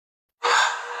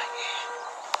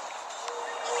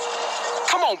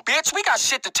Come on, bitch. We got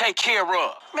shit to take care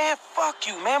of. Man, fuck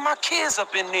you, man. My kids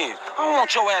up in there. I don't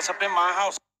want your ass up in my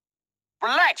house.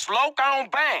 Relax, Loke. I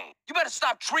don't bang. You better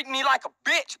stop treating me like a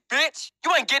bitch.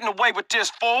 You ain't getting away with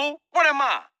this, fool. What am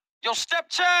I? Your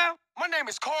stepchild? My name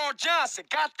is Carl Johnson.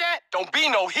 Got that? Don't be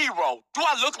no hero. Do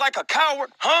I look like a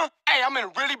coward? Huh? Hey, I'm in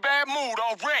a really bad mood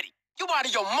already. You out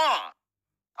of your mind.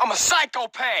 I'm a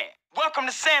psychopath. Welcome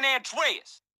to San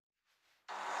Andreas.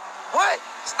 What?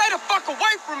 Stay the fuck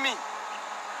away from me.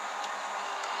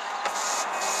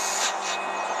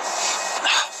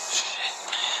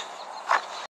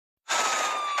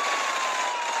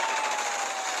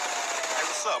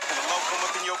 What's up? Can the low come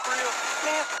up in your crib?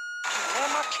 Man, man,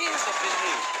 my kids up in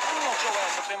here. I don't want your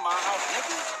ass up in my house,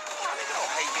 nigga. Nah, nigga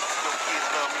don't hate me 'cause your kids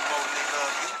love me more than they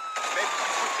love you. Maybe if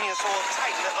you quit being so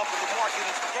uptight and let Uncle Lamar get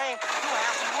into the game, you'll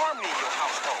have some harmony in your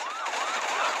household.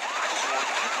 Nah, I just want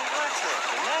to keep the lunch up,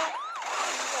 you know?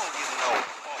 You won't get no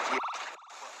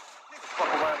nigga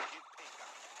fuck around and get pink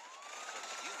eye. Cause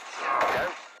you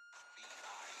dirt.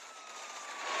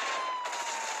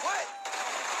 What?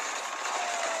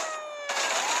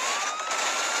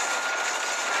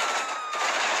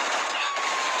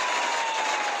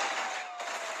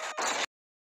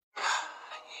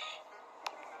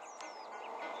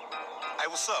 Hey,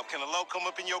 what's up? Can the low come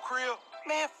up in your crib?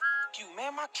 Man, fuck you,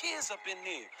 man. My kids up in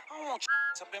there. I don't want your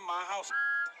ass up in my house.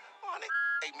 Oh, nigga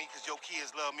hate me 'cause your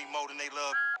kids love me more than they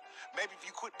love you. Maybe if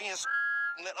you quit being so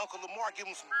and let Uncle Lamar give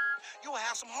him some, you'll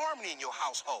have some harmony in your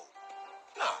household.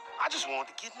 Nah, I just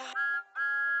wanted to get in.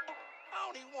 I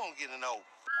don't even want to get in no.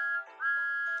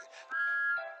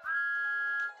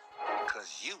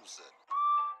 'Cause you's a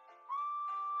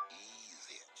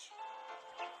easy.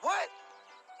 What?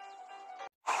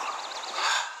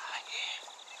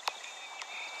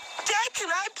 Dad, can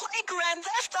I play Grand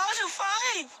Theft Auto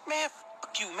 5? Man,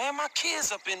 fuck you, man. My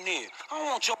kids up in there. I don't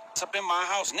want your ass up in my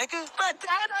house, nigga. But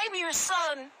Dad, I'm your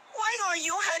son. Why are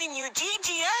you having your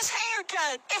GGS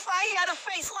haircut? If I had a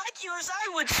face like yours, I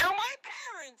would show my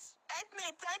parents.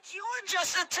 Admit that you're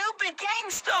just a stupid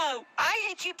gangster. I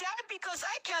hate you, Dad, because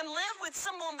I can't live with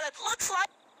someone that looks like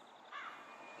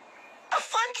a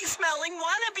funky-smelling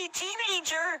wannabe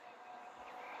teenager.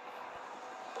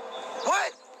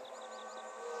 What?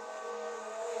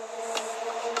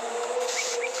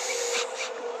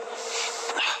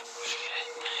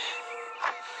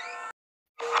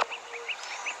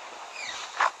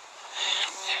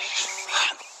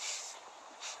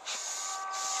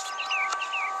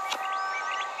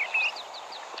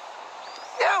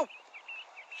 Yo!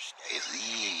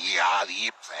 Yeah,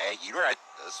 you're right.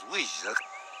 That's wish.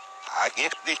 I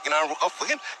can't think I'm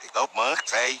fucking. They go monk,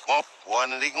 say,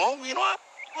 one and they go, you know what?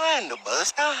 One the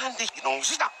bus, I think you don't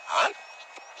stop, huh?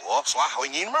 What's why we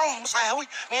need wrong? Say, we,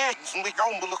 man, some big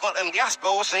old look on and gas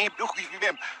go, say, do we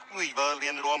them? We will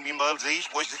in the room, we will see,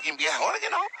 which can be a hole, you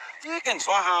know? You can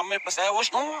swallow how many percent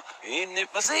was no in the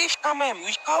position. Come in,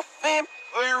 we call him.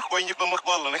 Or when you come up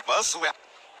on the bus,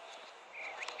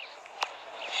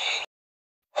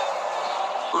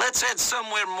 Let's head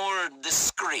somewhere more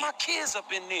discreet. My kids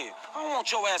up in there. I don't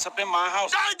want your ass up in my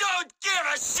house. I don't give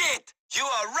a shit! You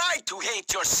are right to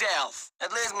hate yourself.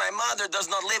 At least my mother does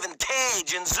not live in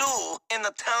cage and zoo. In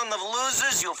the town of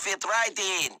losers, you fit right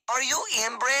in. Are you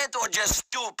inbred or just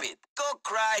stupid? Go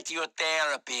cry to your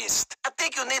therapist. I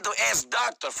think you need to ask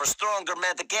doctor for stronger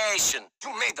medication.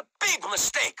 You made a big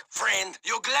mistake, friend.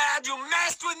 You glad you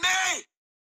messed with me?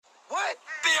 What?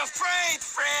 Be afraid,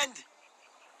 friend.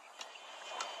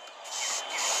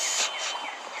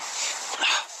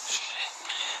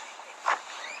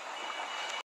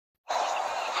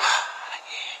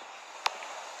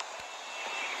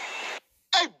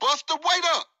 hey, Buster, wait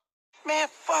up! Man,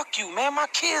 fuck you, man. My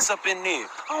kids up in there.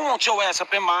 I don't want your ass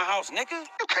up in my house, nigga.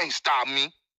 You can't stop me.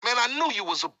 Man, I knew you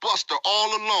was a buster all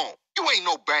along. You ain't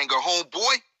no banger,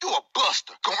 homeboy. You a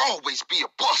buster. Gonna always be a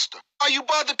buster. Are you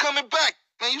bothered coming back?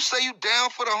 Man, you say you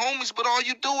down for the homies, but all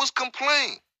you do is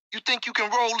complain. You think you can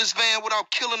roll this van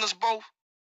without killing us both?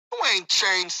 You ain't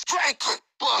changed. Drink it,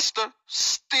 buster.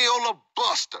 Still a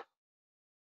buster.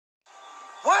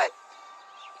 What?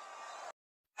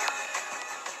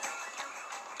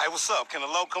 Hey, what's up? Can the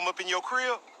low come up in your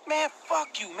crib? Man,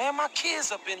 fuck you, man. My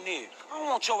kids up in there. I don't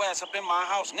want your ass up in my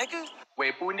house, nigga.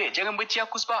 Weh Pundik, jangan benci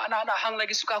aku sebab anak-anak hang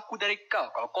lagi suka aku dari kau.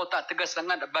 Kalau kau tak tegas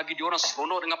sangat bagi diorang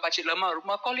seronok dengan pakcik lama,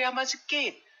 rumah kau boleh aman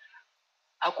sikit.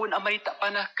 Aku nak mari tak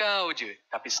panah kau je.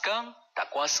 Tapi sekarang, tak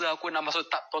kuasa aku nak masuk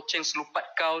tak toceng selupat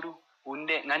kau tu.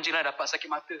 Pundik, nganjilah dapat sakit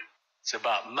mata.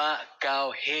 Sebab mak kau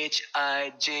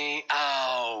H.I.J.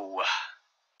 Ow.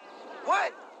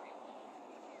 What?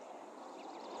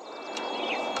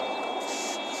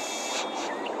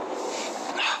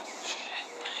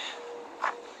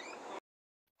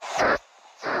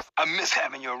 miss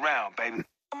having you around, baby.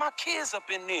 My kids up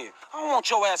in there. I don't want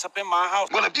your ass up in my house.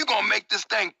 Well, if you're gonna make this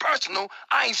thing personal,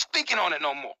 I ain't speaking on it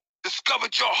no more.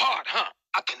 Discovered your heart, huh?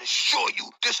 I can assure you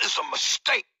this is a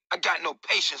mistake. I got no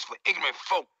patience for ignorant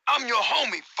folk. I'm your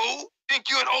homie, fool. Think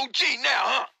you an OG now,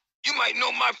 huh? You might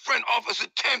know my friend Officer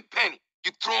Tenpenny.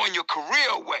 You throwing your career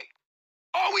away.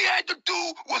 All we had to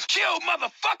do was kill,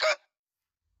 motherfucker.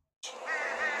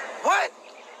 What?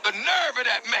 The nerve of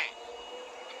that man.